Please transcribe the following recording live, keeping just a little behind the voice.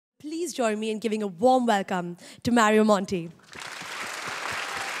please join me in giving a warm welcome to Mario Monti. Would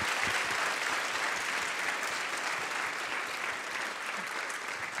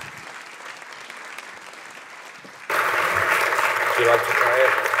you like to try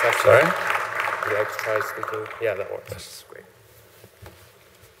it? That's Sorry? Would you like to try speaking? Yeah, that works. That's great.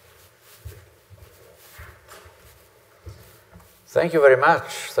 Thank you very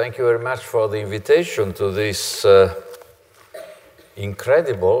much. Thank you very much for the invitation to this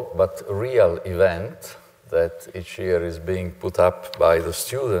incredible but real event that each year is being put up by the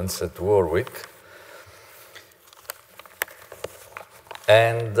students at Warwick.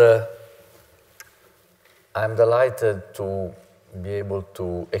 And I'm delighted to be able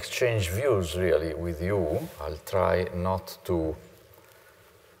to exchange views really with you. I'll try not to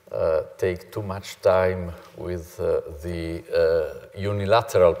take too much time with the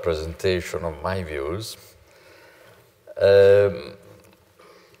unilateral presentation of my views.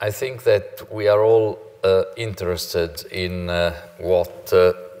 I think that we are all interested in what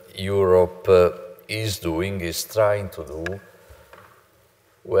Europe is doing, is trying to do,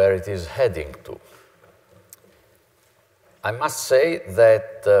 where it is heading to. I must say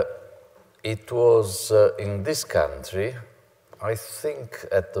that it was in this country, I think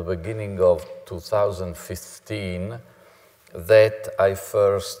at the beginning of 2015, that I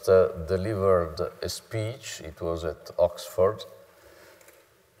first delivered a speech. It was at Oxford,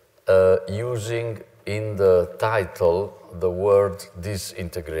 using in the title the word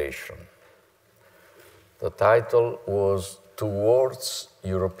disintegration. The title was Towards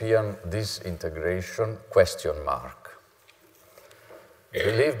European Disintegration, ?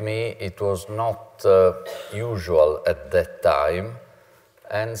 Believe me, it was not usual at that time,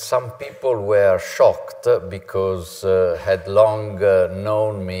 and some people were shocked because had long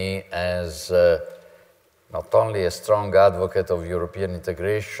known me as not only a strong advocate of European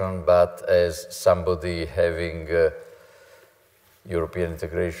integration, but as somebody having European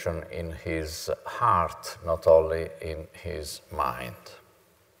integration in his heart, not only in his mind.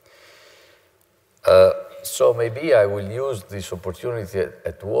 So maybe I will use this opportunity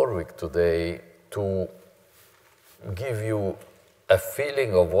at Warwick today to give you a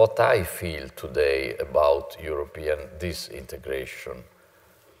feeling of what I feel today about European disintegration,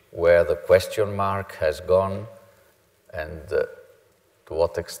 where the question mark has gone, and to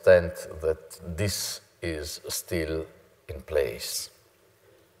what extent that this is still in place.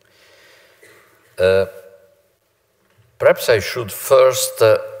 Perhaps I should first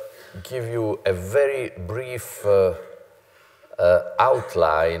give you a very brief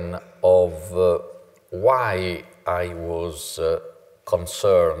outline of why I was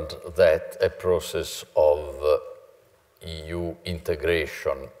concerned that a process of EU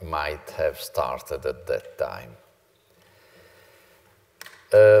integration might have started at that time.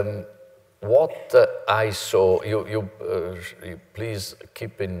 What I saw, you please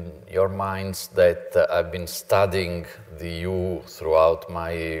keep in your minds that I've been studying the EU throughout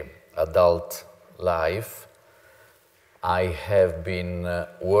my adult life. I have been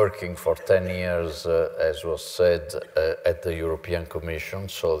working for 10 years, as was said, at the European Commission,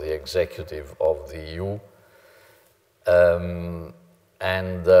 so the executive of the EU.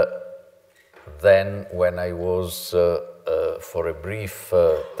 And then when I was for a brief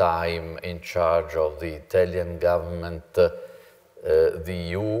time in charge of the Italian government, the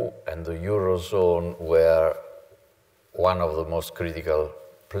EU and the Eurozone were one of the most critical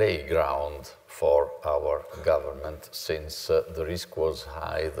playground for our government, since the risk was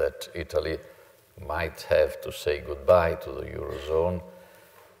high that Italy might have to say goodbye to the Eurozone.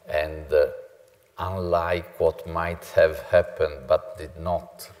 And unlike what might have happened but did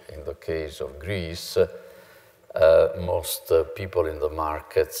not in the case of Greece, most people in the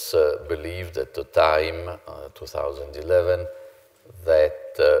markets believed at the time, 2011,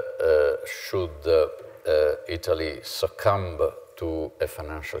 that should Italy succumb to a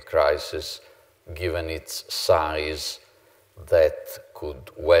financial crisis, given its size, that could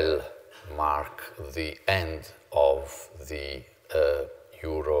well mark the end of the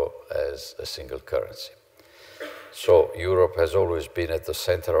euro as a single currency. So Europe has always been at the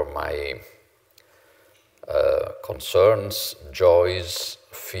center of my concerns, joys,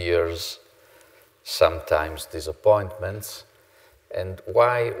 fears, sometimes disappointments. And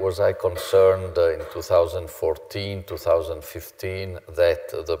why was I concerned in 2014, 2015 that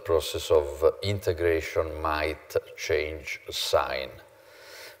the process of integration might change sign?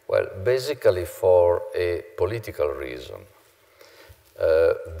 Well, basically for a political reason.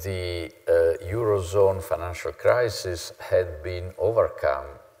 The Eurozone financial crisis had been overcome,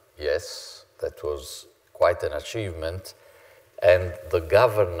 yes, that was quite an achievement, and the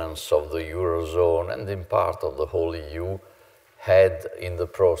governance of the Eurozone and in part of the whole EU had in the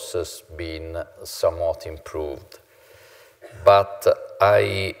process been somewhat improved. But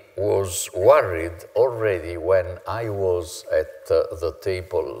I was worried already when I was at the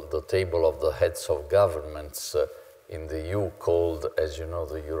table of the heads of governments in the EU called, as you know,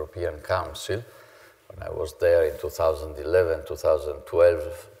 the European Council. When I was there in 2011,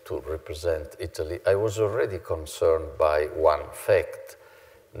 2012 to represent Italy, I was already concerned by one fact,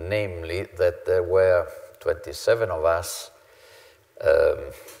 namely that there were 27 of us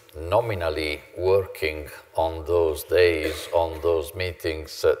nominally working on those days, on those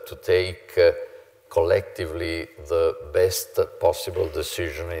meetings, to take collectively the best possible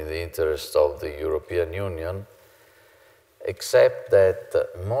decision in the interest of the European Union, except that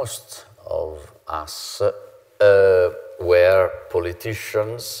most of us were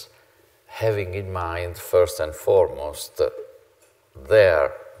politicians having in mind first and foremost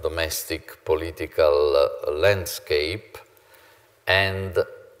their domestic political landscape, and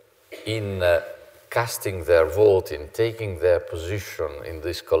in casting their vote, in taking their position in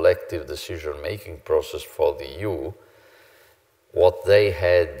this collective decision-making process for the EU, what they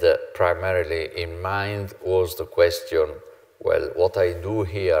had primarily in mind was the question, well, what I do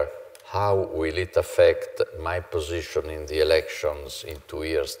here, how will it affect my position in the elections in 2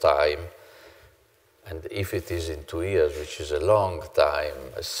 years' time? And if it is in 2 years, which is a long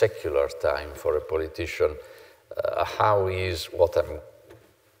time, a secular time for a politician, how is what I'm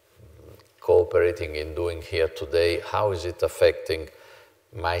cooperating in doing here today, how is it affecting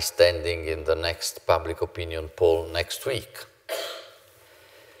my standing in the next public opinion poll next week?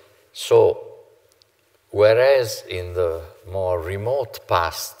 So, whereas in the more remote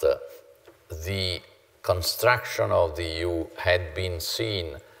past, the construction of the EU had been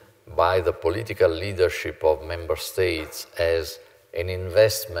seen by the political leadership of member states as an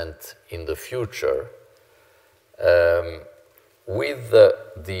investment in the future, with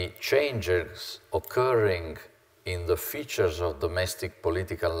the changes occurring in the features of domestic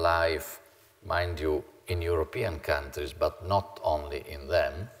political life, mind you, in European countries, but not only in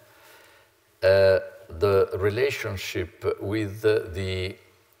them, the relationship with the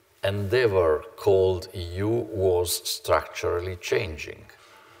endeavor called EU was structurally changing.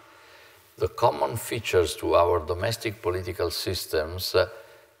 The common features to our domestic political systems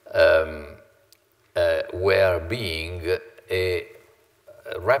were being a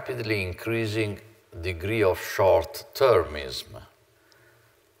rapidly increasing degree of short-termism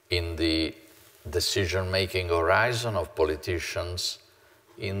in the decision-making horizon of politicians,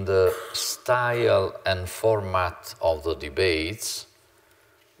 in the style and format of the debates.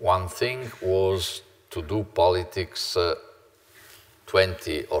 One thing was to do politics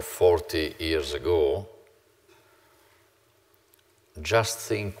 20 or 40 years ago. Just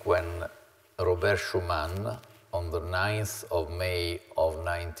think when Robert Schuman, on the 9th of May of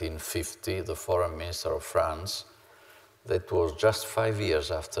 1950, the foreign minister of France, that was just 5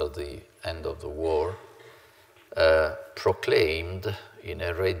 years after the end of the war, proclaimed in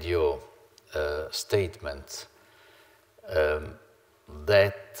a radio statement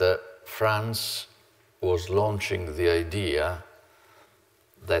that France was launching the idea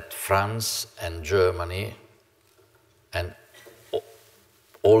that France and Germany and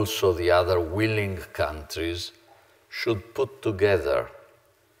also the other willing countries should put together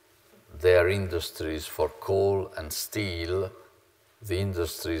their industries for coal and steel, the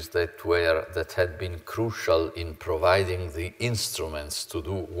industries that had been crucial in providing the instruments to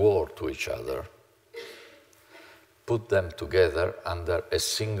do war to each other, put them together under a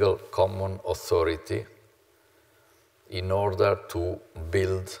single common authority in order to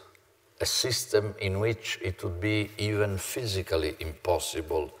build a system in which it would be even physically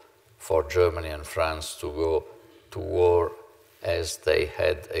impossible for Germany and France to go to war, as they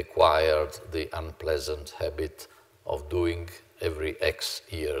had acquired the unpleasant habit of doing every X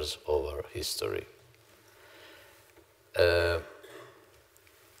years over history.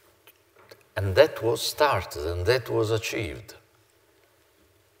 And that was started, and that was achieved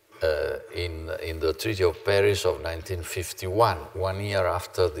in the Treaty of Paris of 1951, 1 year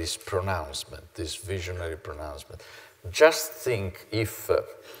after this pronouncement, this visionary pronouncement. Just think if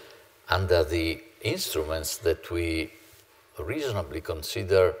under the instruments that we reasonably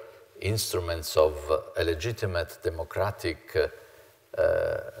consider instruments of a legitimate democratic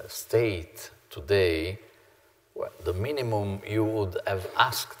state today, well, the minimum you would have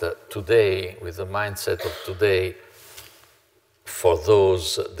asked today, with the mindset of today, for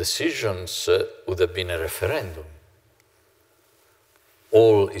those decisions would have been a referendum.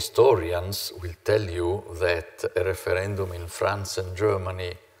 all historians will tell you that a referendum in France and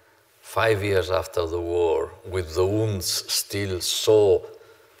Germany 5 years after the war, with the wounds still so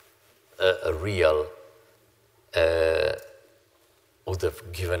real, would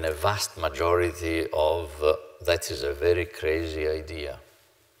have given a vast majority of that is a very crazy idea.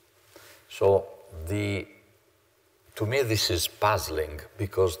 So to me this is puzzling,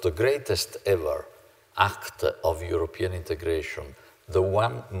 because the greatest ever act of European integration, the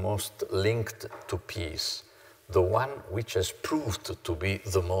one most linked to peace, the one which has proved to be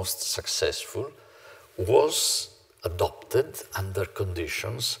the most successful, was adopted under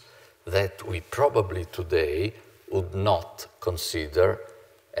conditions that we probably today would not consider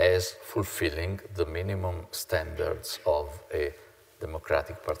as fulfilling the minimum standards of a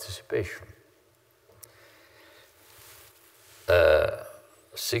democratic participation.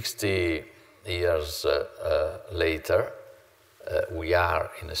 60 years later, we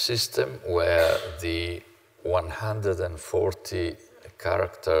are in a system where the 140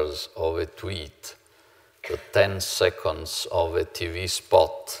 characters of a tweet, the 10 seconds of a TV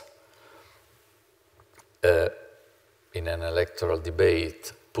spot in an electoral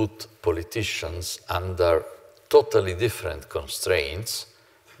debate put politicians under totally different constraints.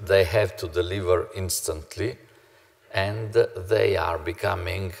 They have to deliver instantly, and they are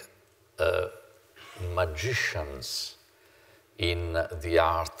becoming magicians in the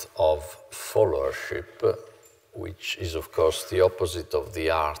art of followership, which is, of course, the opposite of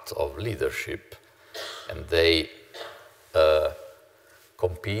the art of leadership. And they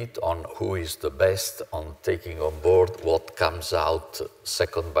compete on who is the best on taking on board what comes out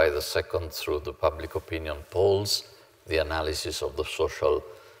second by the second through the public opinion polls, the analysis of the social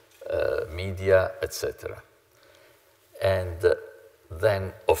media, etc. And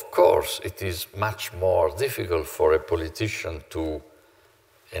then, of course, it is much more difficult for a politician to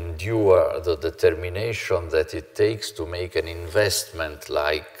endure the determination that it takes to make an investment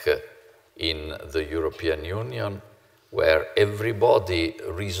like in the European Union, where everybody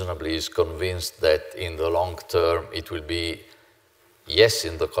reasonably is convinced that in the long term it will be, yes,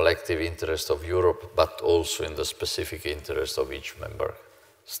 in the collective interest of Europe, but also in the specific interest of each member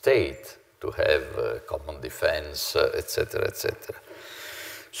state to have common defense, etc., etc.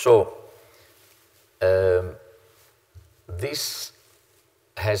 So this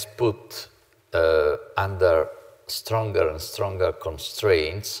has put under stronger and stronger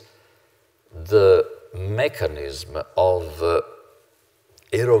constraints the mechanism of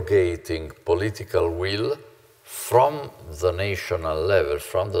erogating political will from the national level,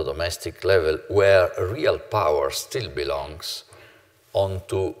 from the domestic level, where real power still belongs,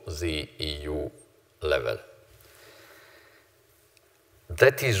 onto the EU level.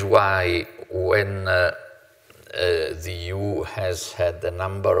 That is why when the EU has had a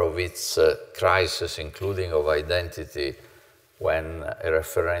number of its crises, including of identity, when a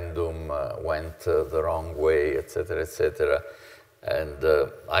referendum went the wrong way, etc., etc., and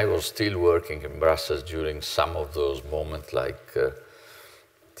I was still working in Brussels during some of those moments, like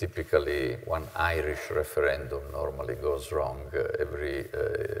typically one Irish referendum normally goes wrong every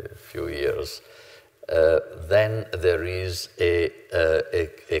few years. Then there is a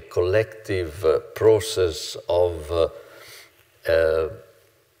collective process of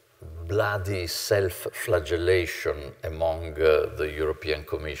bloody self-flagellation among the European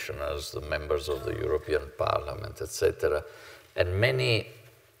commissioners, the members of the European Parliament, etc. And many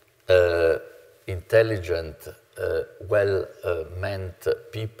intelligent, well-meant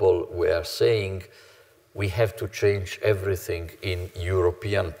people were saying, we have to change everything in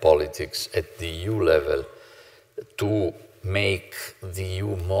European politics at the EU level to make the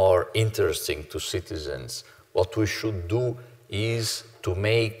EU more interesting to citizens. What we should do is to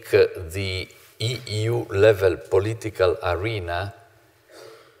make the EU level political arena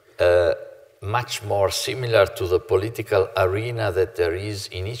much more similar to the political arena that there is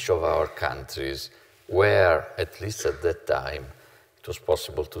in each of our countries, where, at least at that time, it was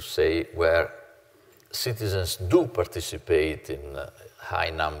possible to say, where citizens do participate in high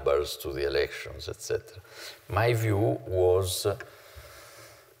numbers to the elections, etc. My view was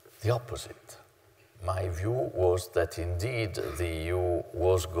the opposite. My view was that indeed the EU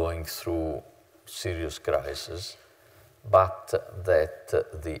was going through serious crises, but that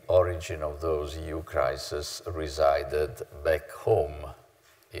the origin of those EU crises resided back home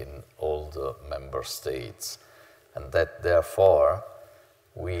in all the member states, and that therefore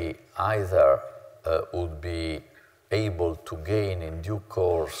we either would be able to gain in due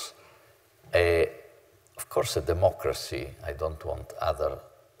course of course, a democracy. I don't want other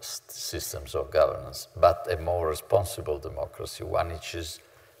systems of governance, but a more responsible democracy, one which is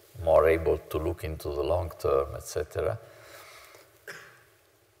more able to look into the long term, etc.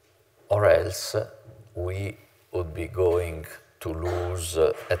 Or else we would be going to lose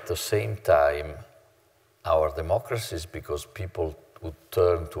at the same time our democracies, because people would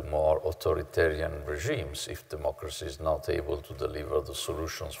turn to more authoritarian regimes if democracy is not able to deliver the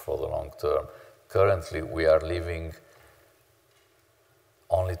solutions for the long term. Currently, we are living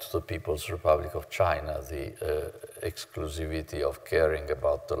only to the People's Republic of China, the exclusivity of caring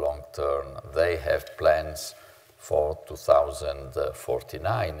about the long term. They have plans for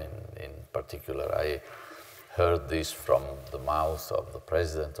 2049 in particular. I heard this from the mouth of the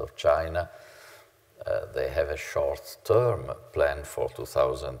President of China. They have a short-term plan for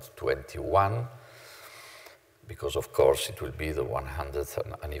 2021, because of course it will be the 100th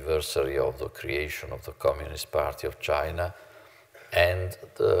anniversary of the creation of the Communist Party of China, and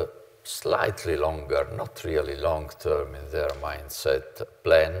the slightly longer, not really long-term in their mindset,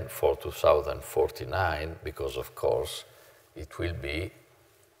 plan for 2049, because of course it will be,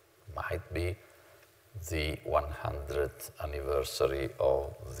 might be, the 100th anniversary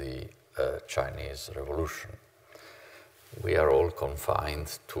of the Chinese Revolution. We are all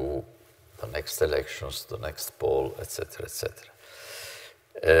confined to the next elections, the next poll, etc., etc.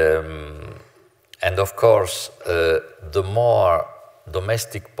 And of course, the more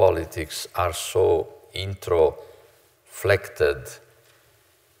domestic politics are so introflected,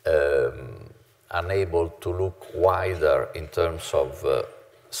 unable to look wider in terms of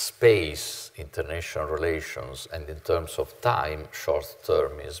space, international relations, and in terms of time,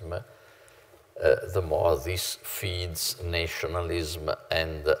 short-termism, the more this feeds nationalism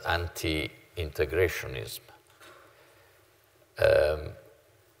and anti-integrationism.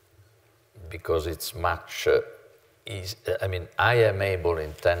 Because it's much easy. I mean, I am able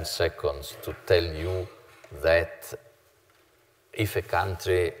in 10 seconds to tell you that if a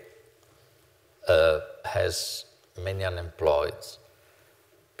country has many unemployed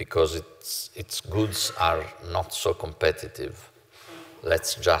because its goods are not so competitive,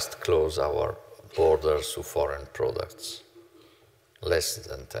 let's just close our borders to foreign products. Less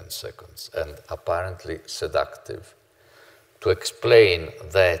than 10 seconds, and apparently seductive, to explain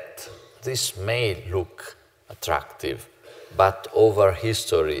that this may look attractive, but over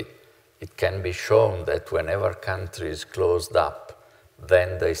history it can be shown that whenever countries closed up,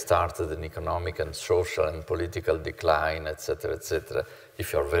 then they started an economic and social and political decline, etc., etc.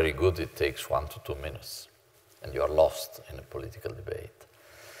 If you're very good, it takes 1 to 2 minutes, and you are lost in a political debate.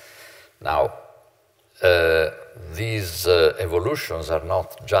 Now, these evolutions are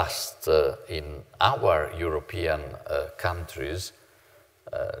not just in our European countries.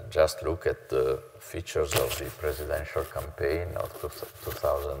 Just look at the features of the presidential campaign of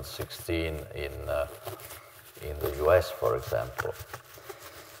 2016 in the US, for example.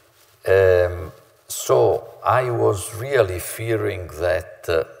 So I was really fearing that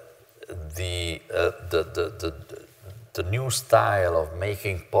the new style of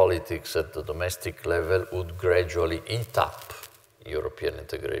making politics at the domestic level would gradually eat up European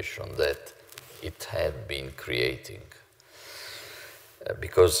integration that it had been creating.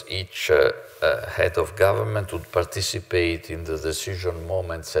 Because each head of government would participate in the decision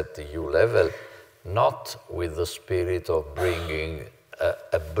moments at the EU level, not with the spirit of bringing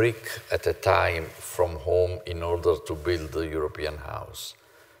a brick at a time from home in order to build the European house,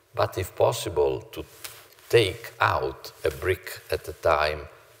 but if possible to take out a brick at a time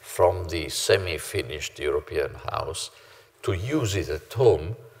from the semi-finished European house, to use it at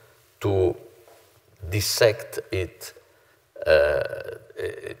home, to dissect it,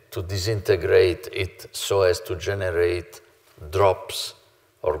 to disintegrate it so as to generate drops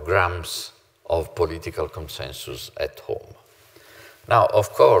or grams of political consensus at home. Now,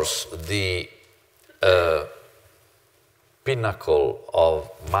 of course, the pinnacle of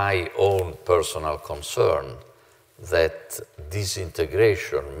my own personal concern that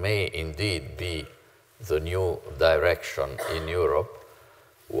disintegration may indeed be the new direction in Europe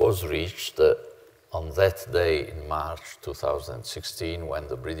was reached on that day in March 2016 when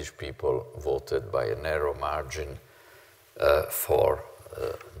the British people voted by a narrow margin for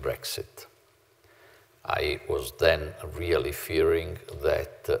Brexit. I was then really fearing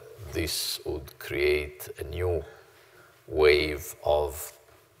that this would create a new wave of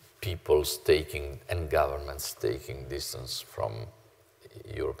people's taking and governments taking distance from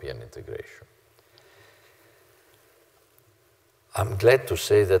European integration. I'm glad to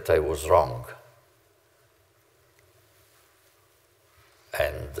say that I was wrong.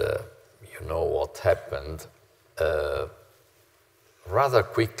 And you know what happened. rather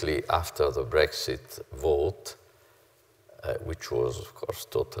quickly after the Brexit vote, which was, of course,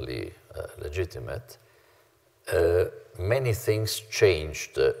 totally legitimate, many things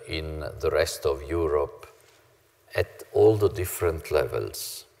changed in the rest of Europe at all the different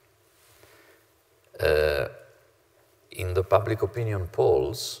levels. In the public opinion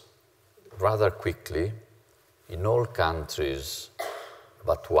polls, rather quickly, in all countries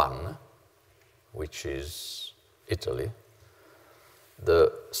but one, which is Italy,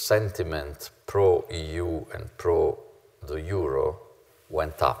 the sentiment pro-EU and pro-the euro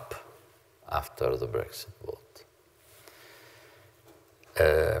went up after the Brexit vote.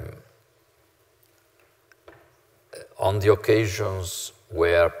 On the occasions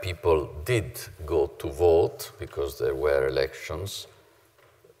where people did go to vote, because there were elections,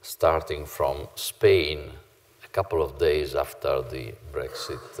 starting from Spain a couple of days after the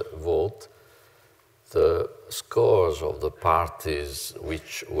Brexit vote, the scores of the parties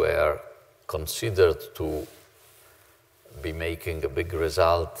which were considered to be making a big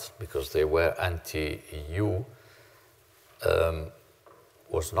result because they were anti-EU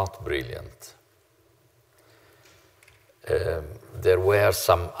was not brilliant. There were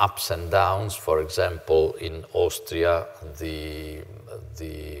some ups and downs. For example, in Austria, the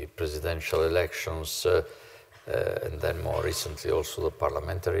presidential elections, and then more recently also the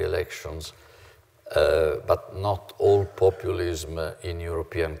parliamentary elections, but not all populism in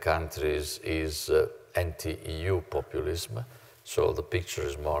European countries is anti-EU populism, so the picture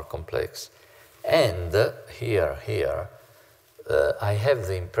is more complex. And here, I have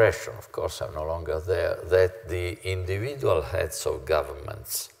the impression, of course I'm no longer there, that the individual heads of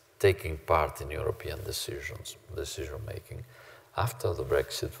governments taking part in European decision-making, after the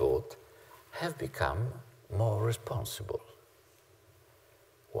Brexit vote, have become more responsible.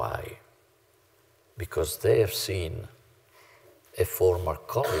 Why? Because they have seen a former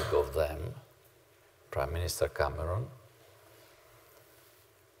colleague of them, Prime Minister Cameron,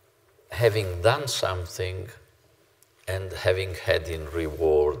 having done something and having had in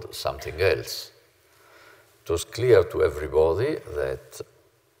reward something else. It was clear to everybody that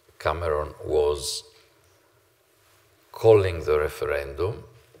Cameron was calling the referendum,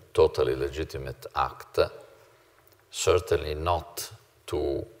 totally legitimate act, certainly not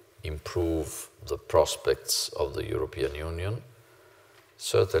to improve the prospects of the European Union,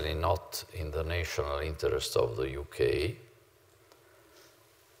 certainly not in the national interest of the UK,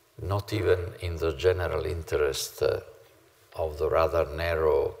 not even in the general interest of the rather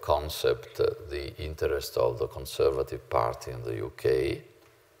narrow concept, the interest of the Conservative Party in the UK,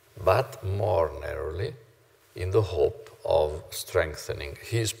 but more narrowly in the hope of strengthening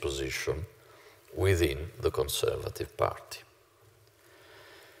his position within the Conservative Party.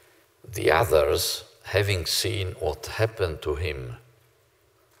 The others, having seen what happened to him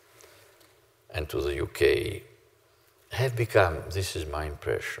and to the UK, have become, this is my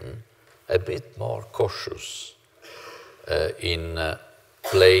impression, a bit more cautious in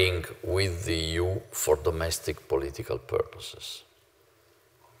playing with the EU for domestic political purposes.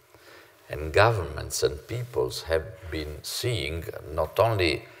 And governments and peoples have been seeing not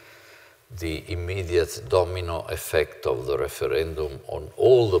only the immediate domino effect of the referendum on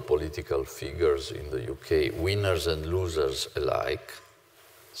all the political figures in the UK, winners and losers alike,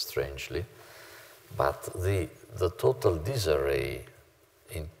 strangely, but the total disarray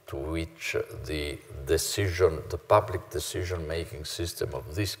into which the public decision-making system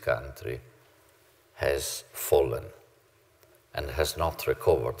of this country has fallen and has not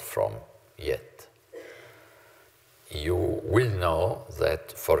recovered from yet. You will know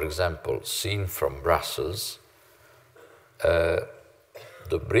that, for example, seen from Brussels, the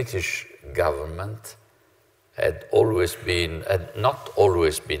British government had not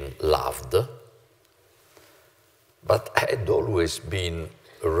always been loved, but had always been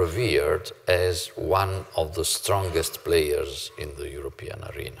revered as one of the strongest players in the European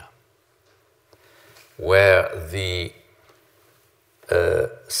arena, where the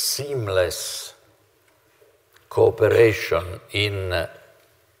seamless cooperation in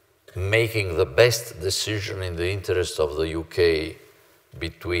making the best decision in the interest of the UK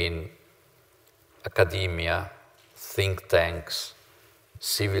between academia, think tanks,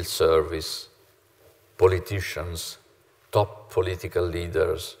 civil service, politicians, top political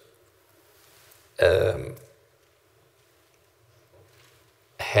leaders,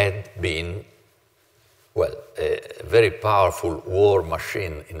 had been, well, a very powerful war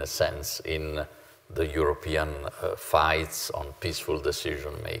machine, in a sense, in the European fights on peaceful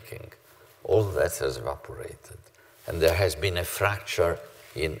decision-making. All that has evaporated. And there has been a fracture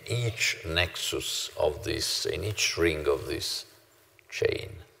in each nexus of this, in each ring of this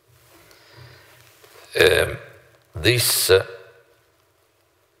chain. This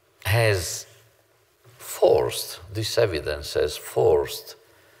evidence has forced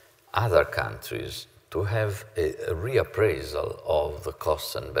other countries to have a reappraisal of the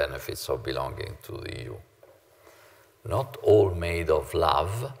costs and benefits of belonging to the EU. Not all made of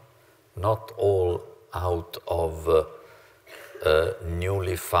love, not all out of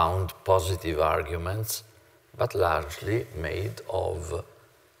newly found positive arguments, but largely made of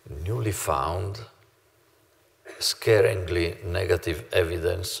newly found, scaringly negative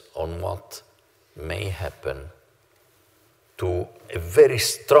evidence on what may happen to a very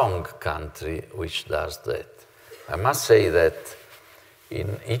strong country which does that. I must say that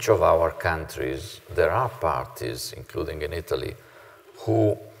in each of our countries, there are parties, including in Italy,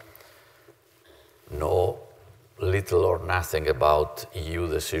 who know little or nothing about EU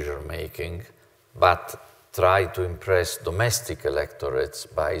decision-making, but try to impress domestic electorates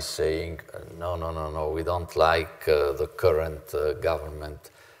by saying, no, no, no, no, we don't like the current government.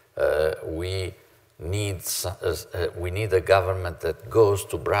 We need a government that goes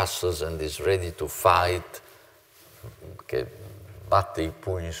to Brussels and is ready to fight, che batte I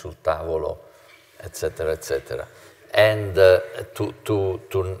pugni sul tavolo, etc., etc. And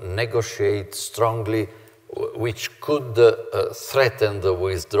to negotiate strongly, which could threaten the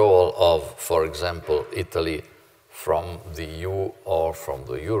withdrawal of, for example, Italy from the EU or from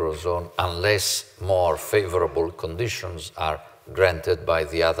the Eurozone, unless more favorable conditions are granted by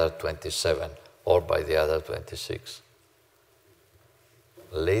the other 27 or by the other 26.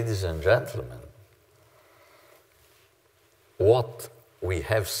 Ladies and gentlemen, what we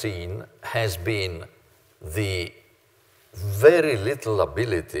have seen has been the very little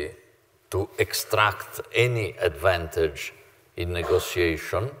ability to extract any advantage in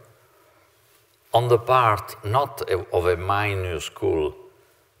negotiation on the part not of a minuscule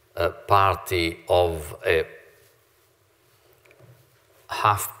party of a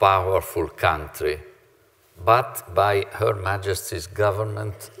half-powerful country, but by Her Majesty's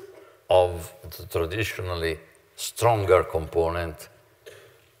government of the traditionally stronger component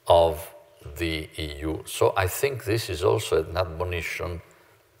of the EU. So I think this is also an admonition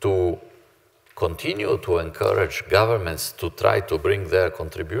to continue to encourage governments to try to bring their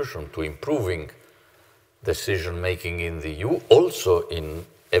contribution to improving decision-making in the EU, also in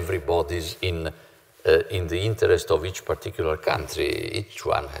everybody's, in the interest of each particular country. Each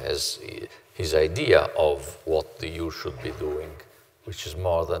one has his idea of what the EU should be doing, which is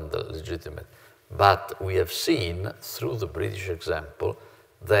more than the legitimate. But we have seen, through the British example,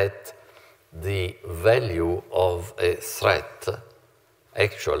 that the value of a threat,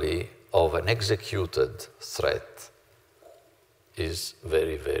 actually of an executed threat, is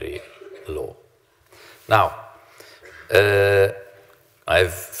very, very low. Now, I have a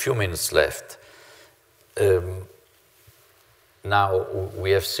few minutes left. Now,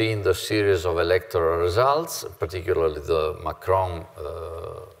 we have seen the series of electoral results, particularly the Macron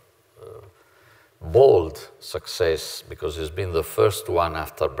bold success, because he's been the first one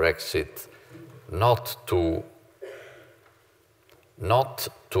after Brexit not to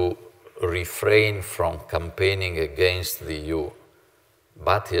refrain from campaigning against the EU,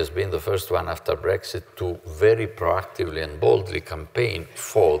 but he has been the first one after Brexit to very proactively and boldly campaign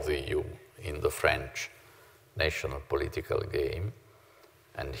for the EU in the French national political game,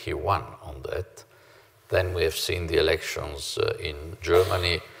 and he won on that. Then we have seen the elections in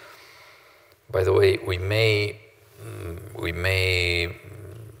Germany. By the way, we may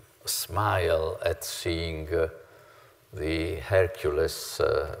smile at seeing the Hercules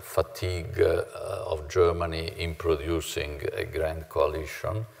fatigue of Germany in producing a grand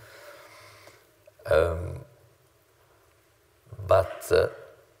coalition. But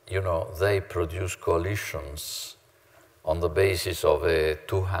you know, they produce coalitions on the basis of a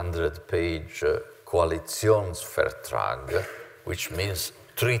 200-page Koalitionsvertrag, which means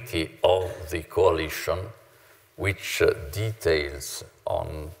treaty of the coalition, which details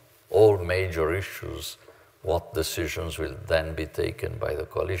on all major issues what decisions will then be taken by the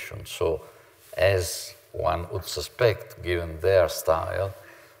coalition. So, as one would suspect, given their style,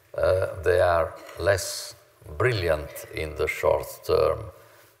 they are less brilliant in the short term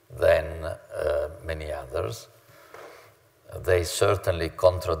than many others. They certainly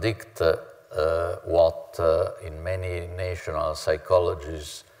contradict what in many national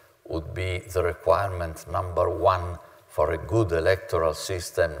psychologies would be the requirement number one for a good electoral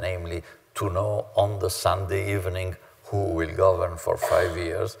system, namely to know on the Sunday evening who will govern for 5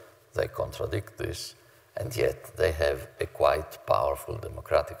 years. They contradict this, and yet they have a quite powerful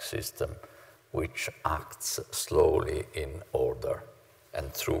democratic system which acts slowly in order.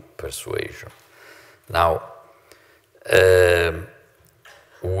 and through persuasion. Now,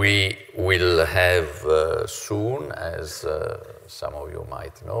 we will have soon, as some of you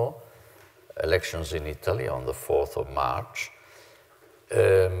might know, elections in Italy on the 4th of March.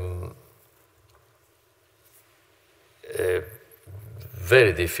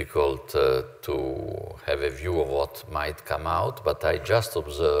 Very difficult to have a view of what might come out, but I just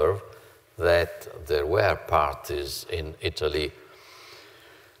observed that there were parties in Italy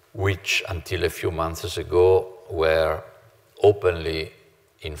which, until a few months ago, were openly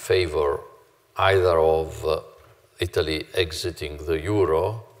in favor either of Italy exiting the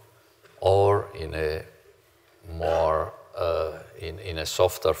euro or in a more, in a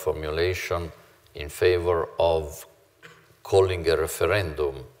softer formulation, in favor of calling a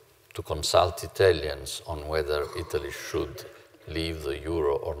referendum to consult Italians on whether Italy should leave the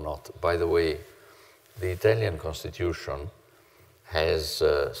euro or not. By the way, the Italian constitution has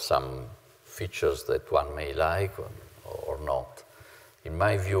some features that one may like or not. In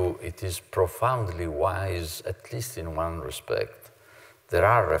my view, it is profoundly wise, at least in one respect. There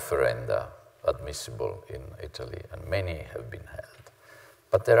are referenda admissible in Italy, and many have been held.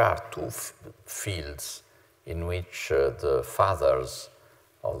 But there are two fields in which the fathers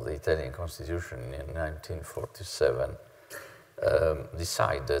of the Italian constitution in 1947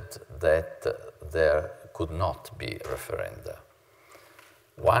 decided that there could not be referenda.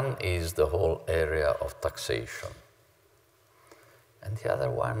 One is the whole area of taxation, and the other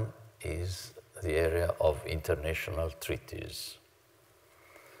one is the area of international treaties.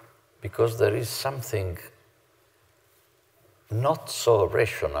 Because there is something not so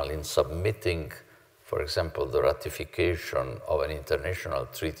rational in submitting, for example, the ratification of an international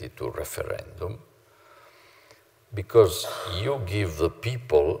treaty to referendum, because you give the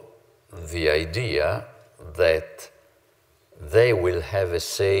people the idea that they will have a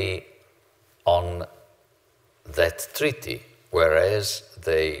say on that treaty, whereas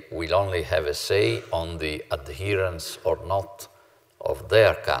they will only have a say on the adherence or not of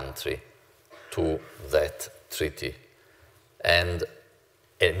their country to that treaty. And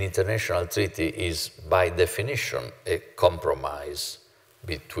an international treaty is, by definition, a compromise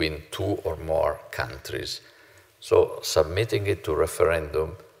between two or more countries. So submitting it to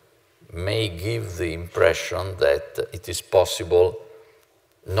referendum may give the impression that it is possible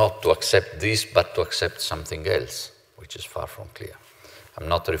not to accept this, but to accept something else, which is far from clear. I'm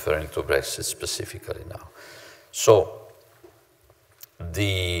not referring to Brexit specifically now. So,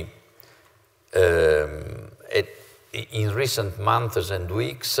 in recent months and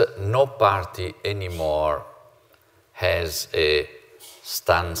weeks, no party anymore has a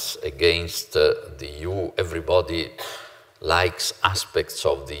stance against the EU. Everybody likes aspects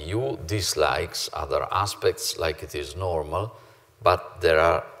of the EU, dislikes other aspects, like it is normal, but there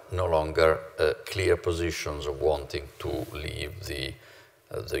are no longer clear positions of wanting to leave the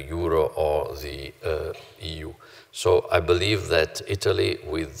euro or the EU. So I believe that Italy,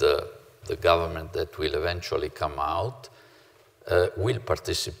 with the government that will eventually come out, will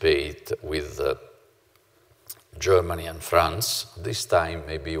participate with Germany and France. This time,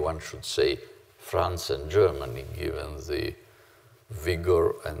 maybe one should say France and Germany, given the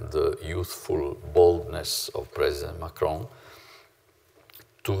vigor and the youthful boldness of President Macron,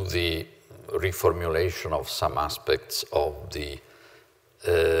 to the reformulation of some aspects of the,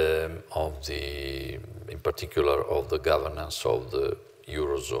 in particular, of the governance of the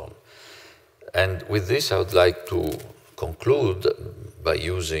Eurozone. And with this, I would like to conclude by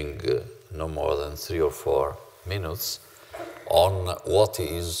using no more than 3 or 4 minutes on what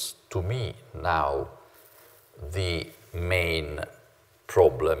is, to me now, the main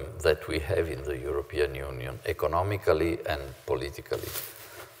problem that we have in the European Union, economically and politically.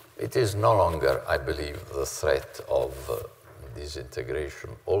 It is no longer, I believe, the threat of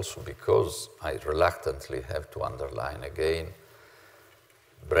disintegration, also because I reluctantly have to underline again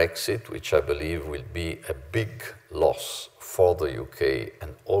Brexit, which I believe will be a big loss for the UK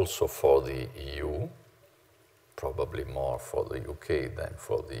and also for the EU, probably more for the UK than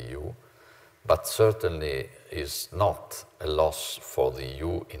for the EU, but certainly is not a loss for the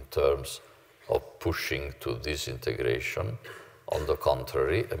EU in terms of pushing to disintegration. On the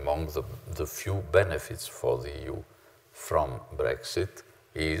contrary, among the few benefits for the EU from Brexit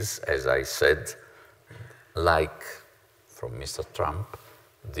is, as I said, like from Mr. Trump,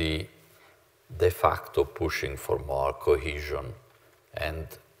 the de facto pushing for more cohesion and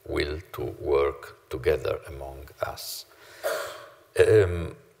will to work together among us. The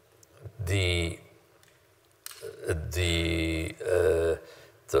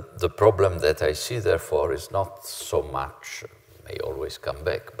problem that I see, therefore, is not so much may always come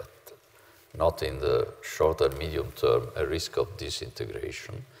back, but not in the short and medium term, a risk of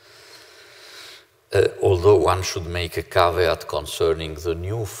disintegration. Although one should make a caveat concerning the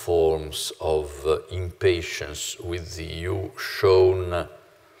new forms of impatience with the EU shown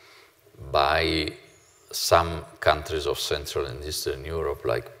by some countries of Central and Eastern Europe,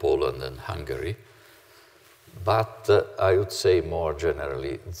 like Poland and Hungary. But I would say more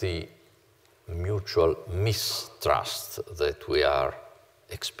generally, the mutual mistrust that we are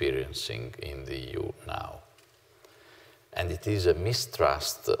experiencing in the EU now. And it is a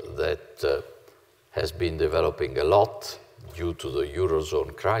mistrust that has been developing a lot due to the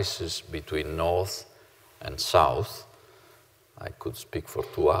Eurozone crisis between North and South. I could speak for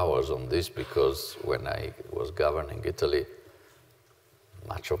 2 hours on this because when I was governing Italy,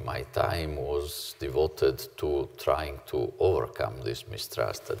 much of my time was devoted to trying to overcome this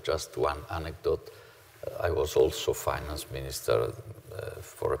mistrust. Just one anecdote, I was also finance minister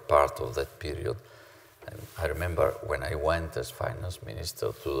for a part of that period. And I remember when I went as finance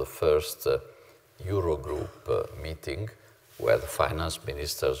minister to the first Eurogroup meeting, where the finance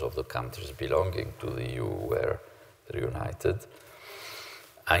ministers of the countries belonging to the EU were reunited,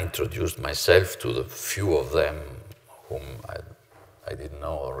 I introduced myself to the few of them whom I didn't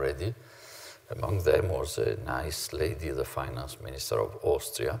know already. Among them was a nice lady, the finance minister of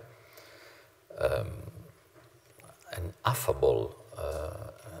Austria, an affable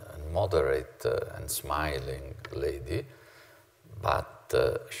and moderate and smiling lady, but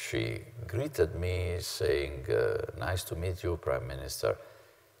she greeted me saying, "Nice to meet you, Prime Minister."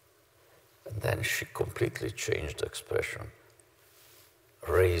 And then she completely changed expression,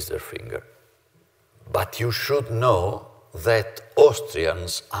 raised her finger. "But you should know that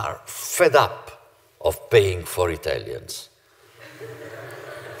Austrians are fed up of paying for Italians."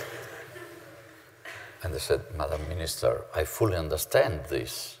 And I said, "Madam Minister, I fully understand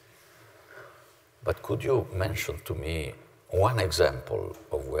this, but could you mention to me one example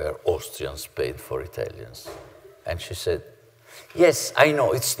of where Austrians paid for Italians?" And she said, "Yes, I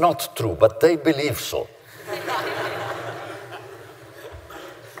know, it's not true, but they believe so."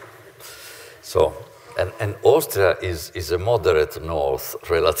 So, and Austria is a moderate north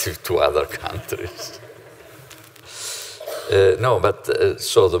relative to other countries.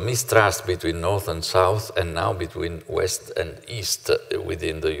 So the mistrust between North and South, and now between West and East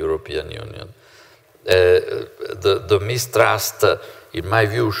within the European Union. The mistrust, in my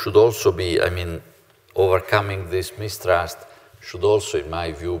view, should also be, overcoming this mistrust should also, in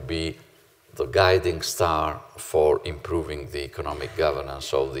my view, be the guiding star for improving the economic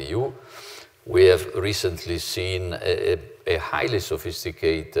governance of the EU. We have recently seen a highly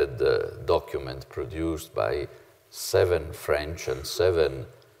sophisticated document produced by 7 French and 7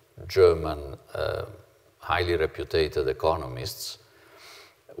 German highly reputed economists,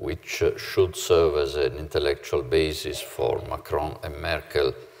 which should serve as an intellectual basis for Macron and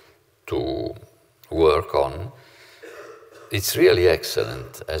Merkel to work on. It's really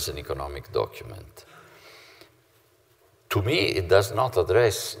excellent as an economic document. To me, it does not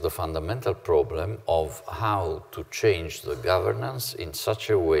address the fundamental problem of how to change the governance in such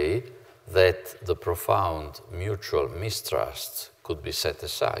a way that the profound mutual mistrust could be set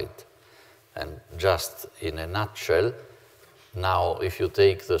aside. And just in a nutshell, now if you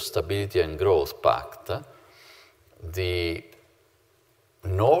take the Stability and Growth Pact, the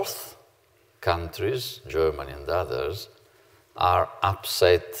North countries, Germany and others, are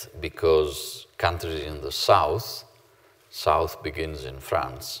upset because countries in the South begins in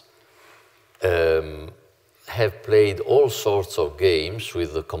France, have played all sorts of games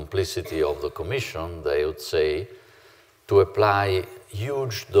with the complicity of the Commission, they would say, to apply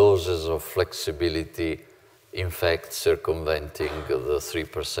huge doses of flexibility, in fact circumventing the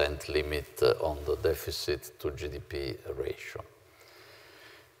 3% limit on the deficit to GDP ratio.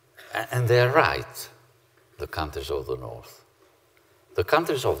 And they are right, the countries of the North. The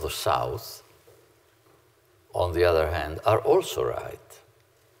countries of the South, on the other hand, are also right,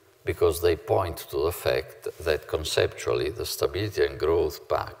 because they point to the fact that conceptually the Stability and Growth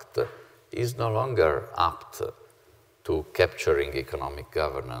Pact is no longer apt to capturing economic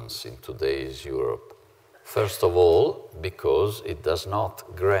governance in today's Europe. First of all, because it does not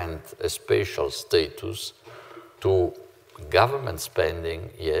grant a special status to government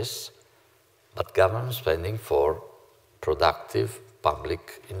spending, yes, but government spending for productive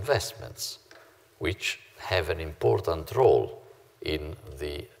public investments, which have an important role in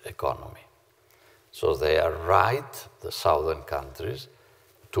the economy. So they are right, the southern countries,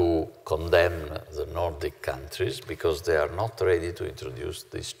 to condemn the Nordic countries because they are not ready to introduce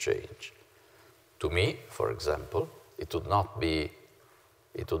this change. To me, for example, it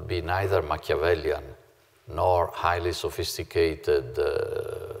would be neither Machiavellian nor highly sophisticated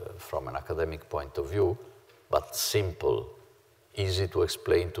from an academic point of view, but simple, easy to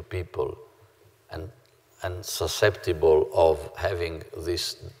explain to people, and susceptible of having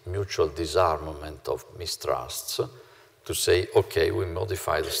this mutual disarmament of mistrusts, to say, okay, we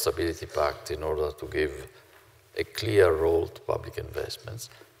modify the Stability Pact in order to give a clear role to public investments,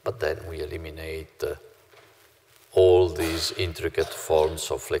 but then we eliminate all these intricate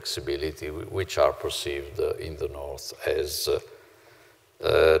forms of flexibility which are perceived in the North as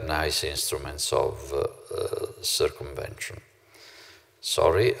nice instruments of circumvention.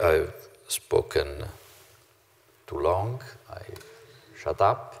 Sorry, I've spoken too long. I shut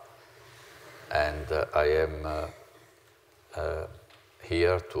up, and I am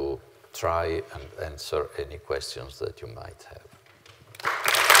here to try and answer any questions that you might have.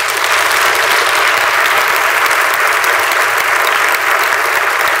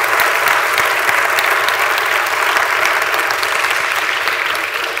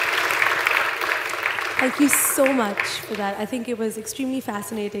 Thank you so much for that. I think it was extremely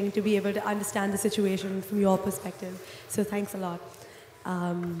fascinating to be able to understand the situation from your perspective. So thanks a lot.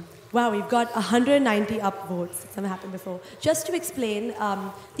 Wow, we've got 190 upvotes. It's never happened before. Just to explain,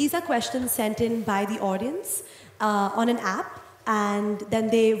 these are questions sent in by the audience on an app, and then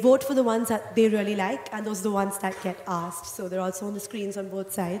they vote for the ones that they really like, and those are the ones that get asked. So they're also on the screens on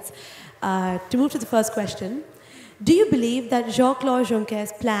both sides. To move to the first question, do you believe that Jean-Claude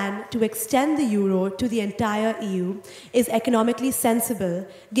Juncker's plan to extend the euro to the entire EU is economically sensible,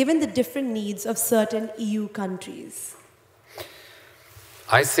 given the different needs of certain EU countries?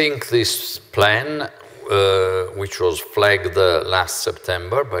 I think this plan, which was flagged last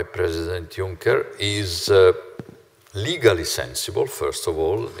September by President Juncker, is legally sensible, first of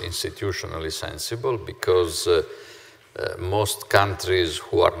all, institutionally sensible, because most countries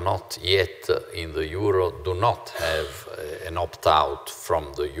who are not yet in the euro do not have an opt-out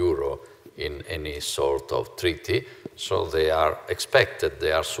from the euro in any sort of treaty, so they are expected,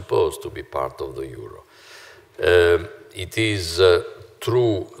 they are supposed to be part of the euro. It is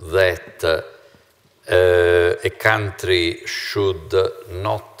true that a country should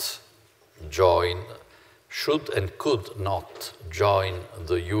not join, should and could not join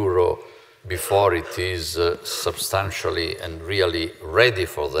the euro before it is substantially and really ready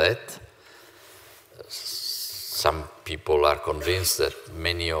for that. Some people are convinced that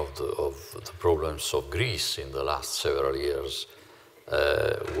many of the problems of Greece in the last several years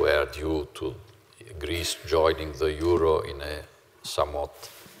were due to Greece joining the euro in a somewhat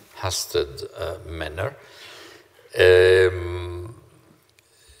hasted manner.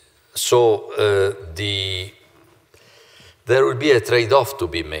 There will be a trade-off to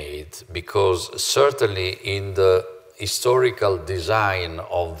be made, because certainly in the historical design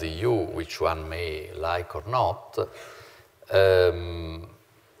of the EU, which one may like or not, the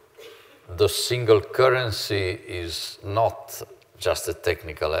single currency is not just a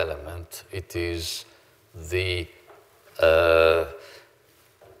technical element, it is the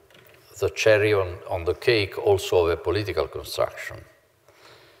cherry on the cake also of a political construction.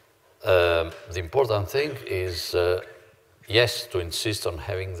 The important thing is yes, to insist on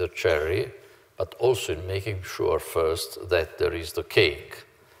having the cherry, but also in making sure first that there is the cake.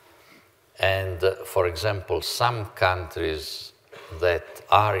 And for example, some countries that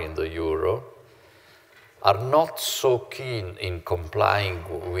are in the euro are not so keen in complying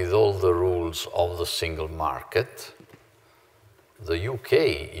with all the rules of the single market. The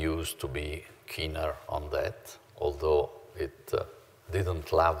UK used to be keener on that, although it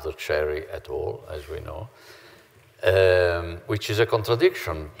didn't love the cherry at all, as we know. Which is a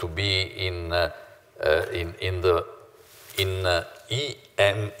contradiction to be in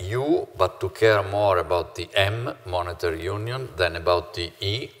EMU, but to care more about the M, monetary union, than about the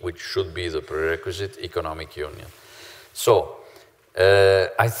E, which should be the prerequisite, economic union. So,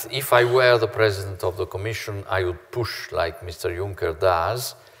 if I were the president of the Commission, I would push, like Mr. Juncker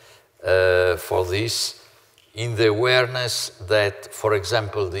does, for this, in the awareness that, for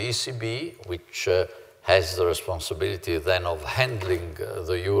example, the ECB, which has the responsibility then of handling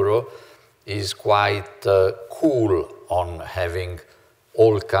the euro, is quite cool on having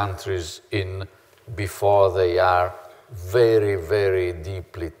all countries in before they are very, very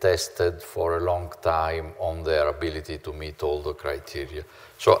deeply tested for a long time on their ability to meet all the criteria.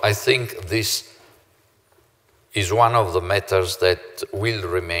 So I think this is one of the matters that will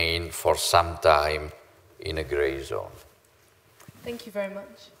remain for some time in a gray zone. Thank you very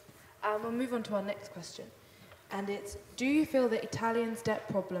much. We'll move on to our next question. And it's, do you feel that Italians' debt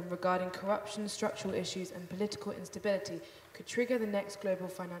problem regarding corruption, structural issues and political instability could trigger the next global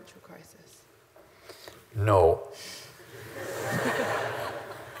financial crisis? No.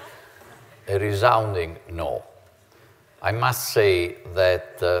 A resounding no. I must say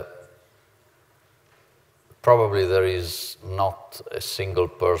that probably there is not a single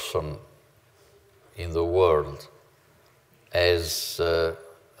person in the world as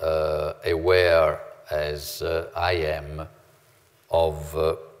aware as I am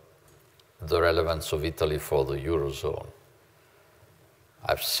of the relevance of Italy for the Eurozone.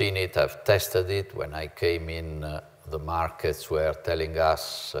 I've seen it, I've tested it. When I came in, the markets were telling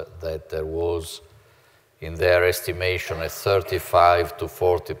us that there was, in their estimation, a 35 to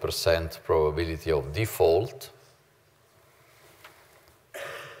 40% probability of default.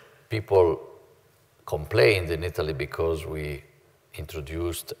 People complained in Italy because we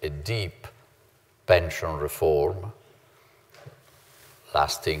introduced a deep pension reform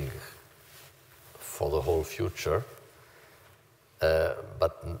lasting for the whole future.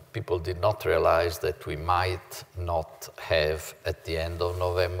 But people did not realize that we might not have, at the end of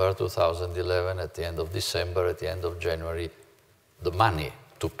November 2011, at the end of December, at the end of January, the money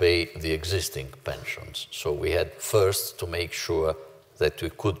to pay the existing pensions. So we had first to make sure that we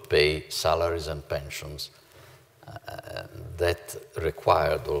could pay salaries and pensions. That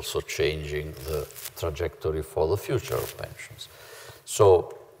required also changing the trajectory for the future of pensions.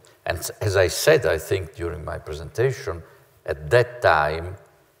 So, and as I said, I think during my presentation, at that time,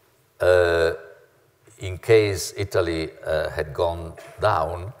 in case Italy had gone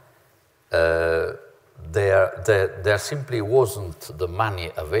down, there simply wasn't the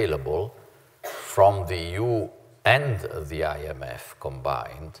money available from the EU and the IMF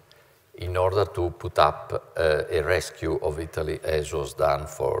combined in order to put up a rescue of Italy, as was done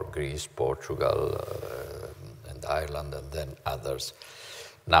for Greece, Portugal, and Ireland, and then others.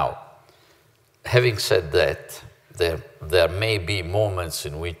 Now, having said that, there may be moments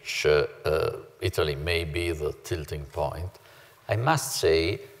in which Italy may be the tilting point. I must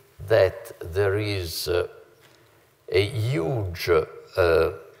say that there is a huge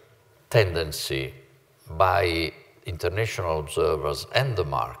tendency by international observers and the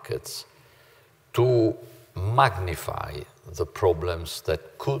markets to magnify the problems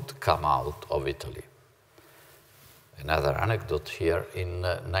that could come out of Italy. Another anecdote here, in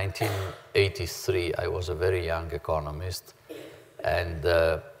 1983, I was a very young economist, and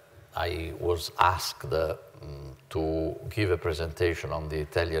I was asked to give a presentation on the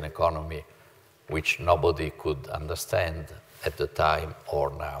Italian economy, which nobody could understand at the time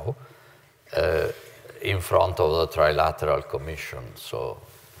or now, in front of the Trilateral Commission. So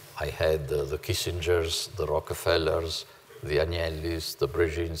I had the Kissingers, the Rockefellers, the Agnellis, the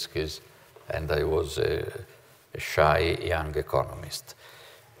Brzezinskis, and I was a shy young economist.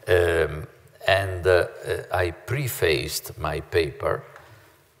 I prefaced my paper,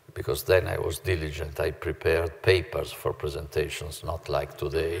 because then I was diligent. I prepared papers for presentations, not like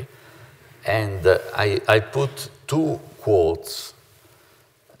today. And I put two quotes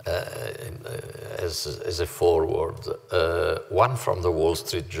as a forward, one from the Wall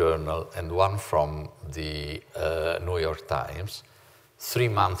Street Journal and one from the New York Times, 3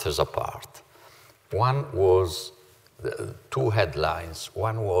 months apart. One was, two headlines.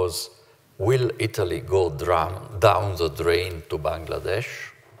 One was, will Italy go down the drain to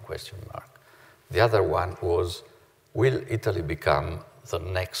Bangladesh? Question mark. The other one was, will Italy become the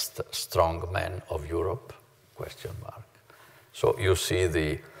next strong man of Europe? Question mark. So you see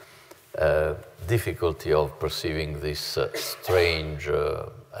the difficulty of perceiving this strange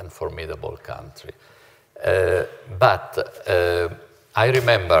and formidable country. I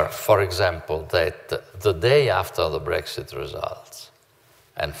remember, for example, that the day after the Brexit results,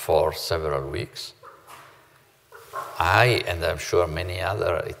 and for several weeks, I, and I'm sure many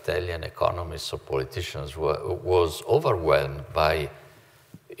other Italian economists or politicians, was overwhelmed by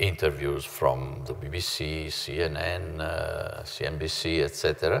interviews from the BBC, CNN, CNBC,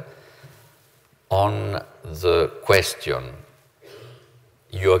 etc., on the question,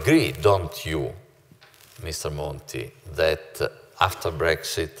 you agree, don't you, Mr. Monti, that after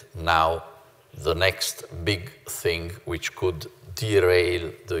Brexit, now the next big thing which could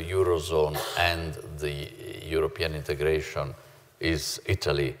derail the Eurozone and the European integration is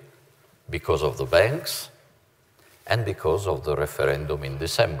Italy, because of the banks and because of the referendum in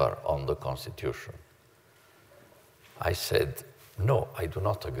December on the Constitution? I said, no, I do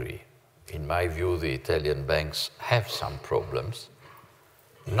not agree. In my view, the Italian banks have some problems,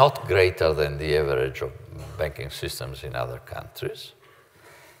 not greater than the average of banking systems in other countries.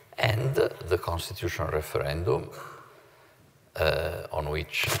 and the constitutional referendum, on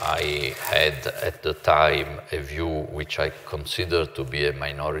which I had at the time a view which I considered to be a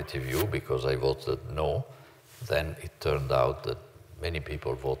minority view because I voted no. Then it turned out that many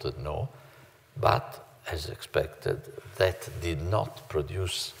people voted no, but as expected, that did not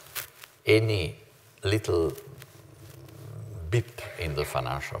produce any little bip in the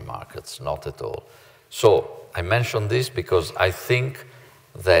financial markets, not at all. So I mention this because I think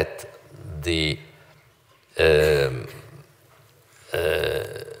that the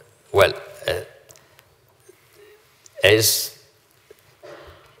as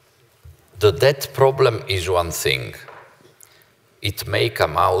the debt problem is one thing. It may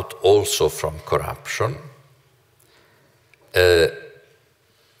come out also from corruption,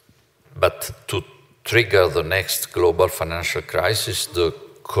 but to trigger the next global financial crisis, the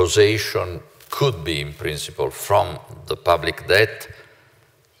causation could be, in principle, from the public debt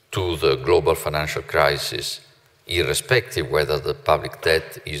to the global financial crisis, irrespective whether the public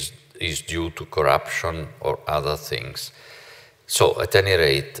debt is due to corruption or other things. So, at any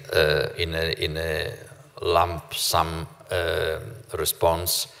rate, in a lump sum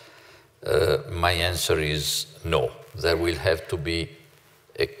response, my answer is no. There will have to be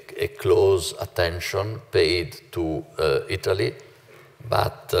a close attention paid to Italy,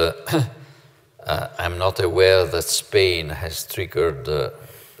 but I'm not aware that Spain has triggered,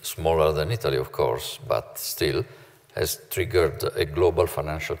 smaller than Italy, of course, but still, has triggered a global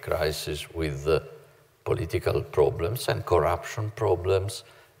financial crisis with political problems and corruption problems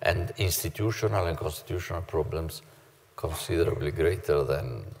and institutional and constitutional problems considerably greater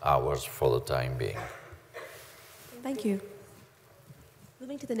than ours for the time being. Thank you.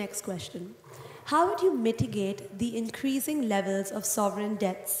 Moving to the next question. How would you mitigate the increasing levels of sovereign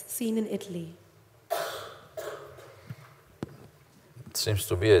debts seen in Italy? It seems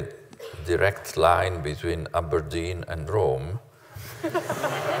to be a direct line between Aberdeen and Rome.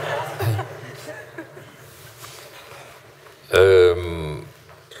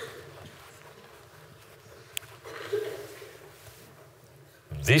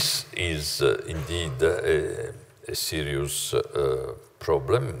 This is indeed a serious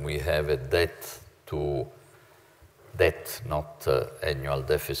problem. We have a debt, not annual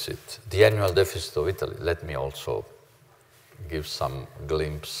deficit. The annual deficit of Italy, let me also give some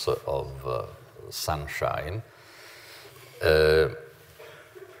glimpse of sunshine.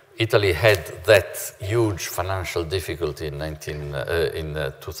 Italy had that huge financial difficulty in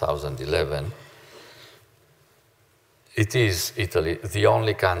 2011. It is Italy, the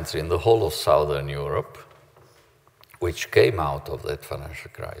only country in the whole of Southern Europe which came out of that financial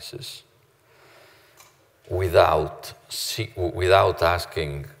crisis without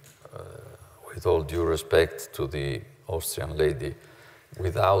asking, with all due respect to the Austrian lady,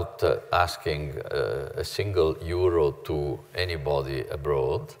 without asking a single euro to anybody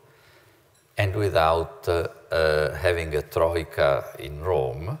abroad, and without having a troika in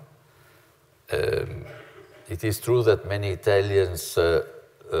Rome. It is true that many Italians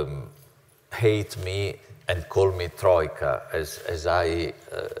hate me and call me troika, as I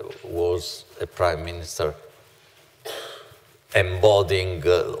was a prime minister embodying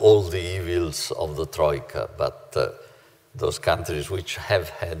all the evils of the troika, but those countries which have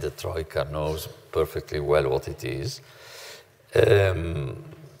had the troika knows perfectly well what it is.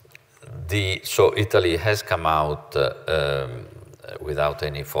 So Italy has come out without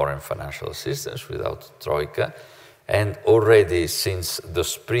any foreign financial assistance, without troika, and already since the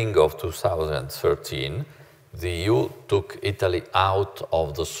spring of 2013, the EU took Italy out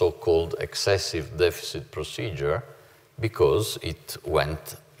of the so-called excessive deficit procedure because it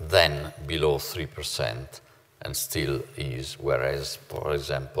went then below 3% and still is, whereas, for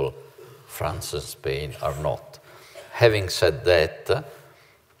example, France and Spain are not. Having said that,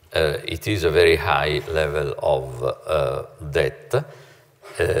 it is a very high level of debt.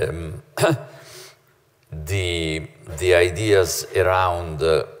 The ideas around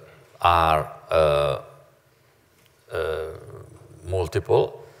are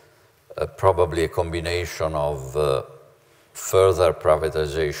multiple, probably a combination of further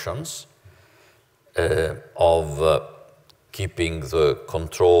privatizations, of keeping the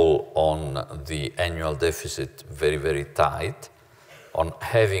control on the annual deficit very, very tight, on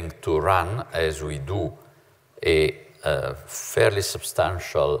having to run, as we do, a fairly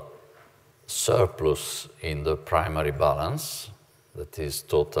substantial surplus in the primary balance, that is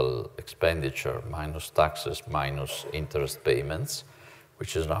total expenditure minus taxes minus interest payments,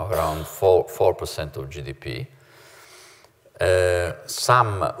 which is now around 4% of GDP.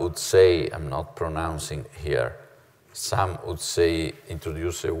 Some would say, I'm not pronouncing here, Some would say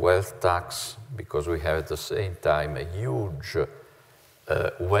introduce a wealth tax, because we have at the same time a huge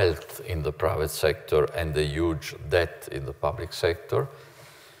wealth in the private sector and a huge debt in the public sector.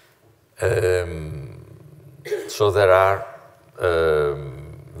 So there are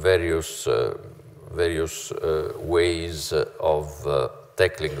various ways of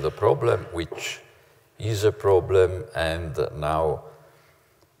tackling the problem, which is a problem. And now,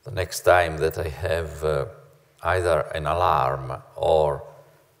 the next time that I have either an alarm or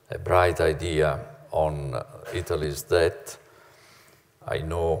a bright idea on Italy's debt, I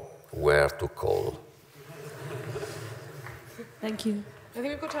know where to call. Thank you. I think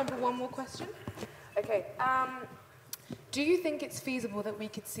we've got time for one more question. Okay. Do you think it's feasible that we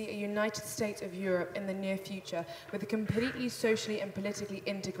could see a United States of Europe in the near future with a completely socially and politically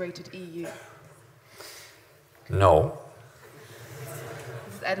integrated EU? No.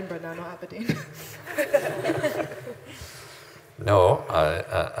 This is Edinburgh now, not Aberdeen. No,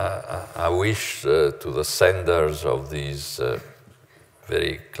 I wish to the senders of these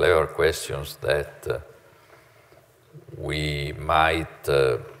very clever questions that we might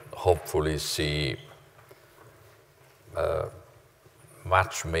hopefully see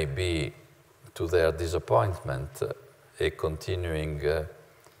much, maybe to their disappointment, a continuing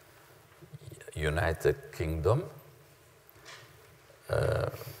United Kingdom,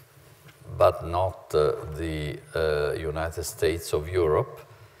 but not the United States of Europe.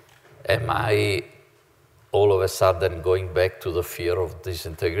 Am I all of a sudden going back to the fear of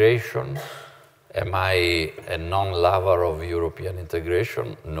disintegration? Am I a non-lover of European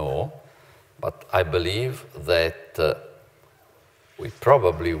integration? No, but I believe that we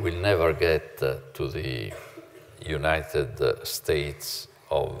probably will never get to the United States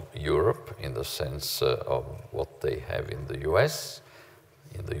of Europe in the sense of what they have in the US,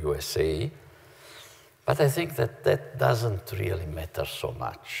 in the USA. But I think that that doesn't really matter so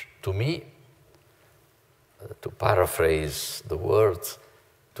much. To me, to paraphrase the words,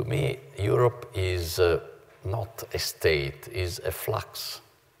 to me, Europe is not a state, is a flux,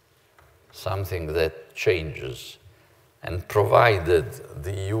 something that changes. And provided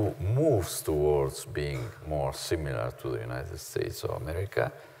the EU moves towards being more similar to the United States of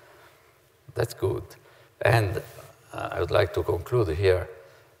America, that's good. And I would like to conclude here.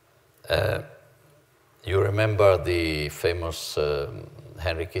 You remember the famous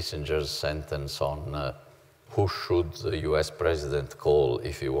Henry Kissinger's sentence on who should the US president call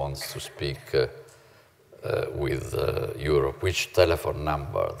if he wants to speak with Europe, which telephone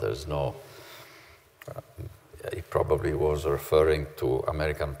number? There's no, he probably was referring to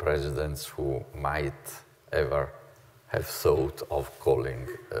American presidents who might ever have thought of calling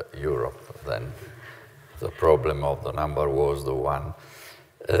Europe. Then the problem of the number was the one.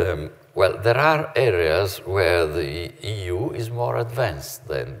 Well, there are areas where the EU is more advanced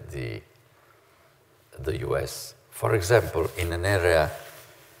than the US. For example, in an area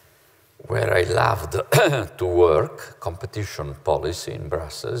where I loved to work, competition policy in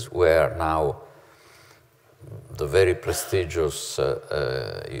Brussels, where now the very prestigious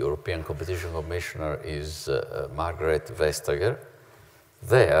European Competition Commissioner is Margrethe Vestager.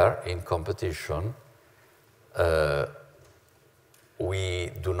 There, in competition, we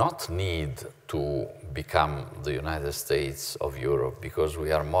do not need to become the United States of Europe because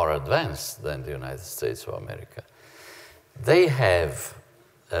we are more advanced than the United States of America. They have,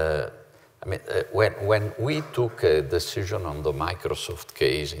 when we took a decision on the Microsoft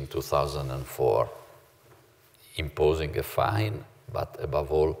case in 2004, imposing a fine, but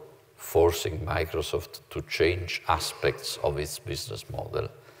above all, forcing Microsoft to change aspects of its business model,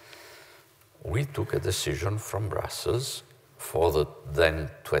 we took a decision from Brussels for the then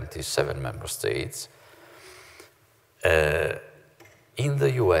 27 member states. In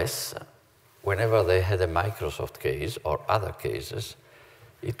the US, whenever they had a Microsoft case or other cases,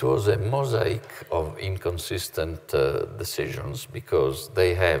 it was a mosaic of inconsistent decisions because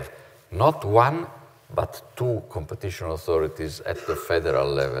they have not one, but two competition authorities at the federal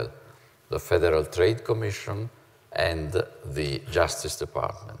level, the Federal Trade Commission and the Justice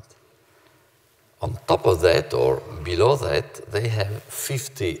Department. On top of that, or below that, they have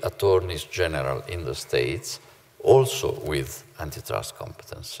 50 attorneys general in the states, also with antitrust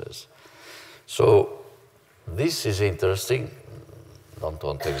competences. So this is interesting, don't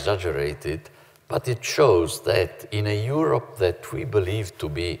want to exaggerate it, but it shows that in a Europe that we believe to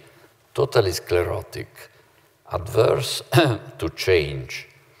be totally sclerotic, adverse to change,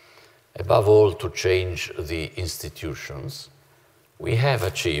 above all to change the institutions, we have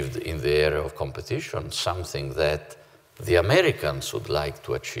achieved in the area of competition something that the Americans would like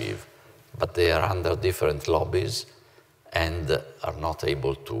to achieve, but they are under different lobbies and are not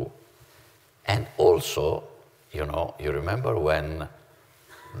able to. And also, you know, you remember when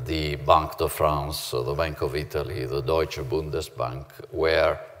the Banque de France, the Bank of Italy, the Deutsche Bundesbank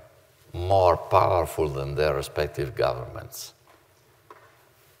were more powerful than their respective governments.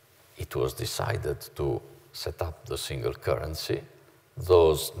 It was decided to set up the single currency.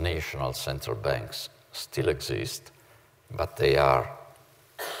 Those national central banks still exist, but they are,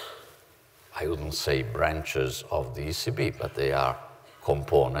 I wouldn't say branches of the ECB, but they are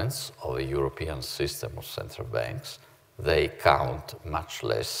components of a European system of central banks. They count much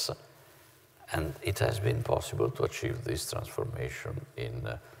less, and it has been possible to achieve this transformation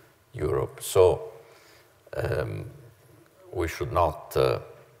in Europe. So we should not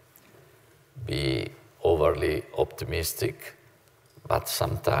be overly optimistic, but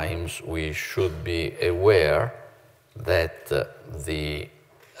sometimes we should be aware that the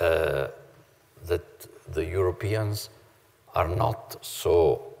Europeans are not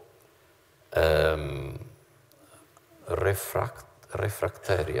so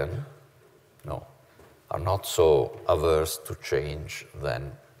refractarian, no, are not so averse to change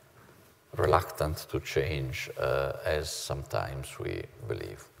than reluctant to change as sometimes we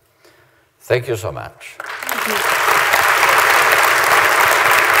believe. Thank you so much. Thank you.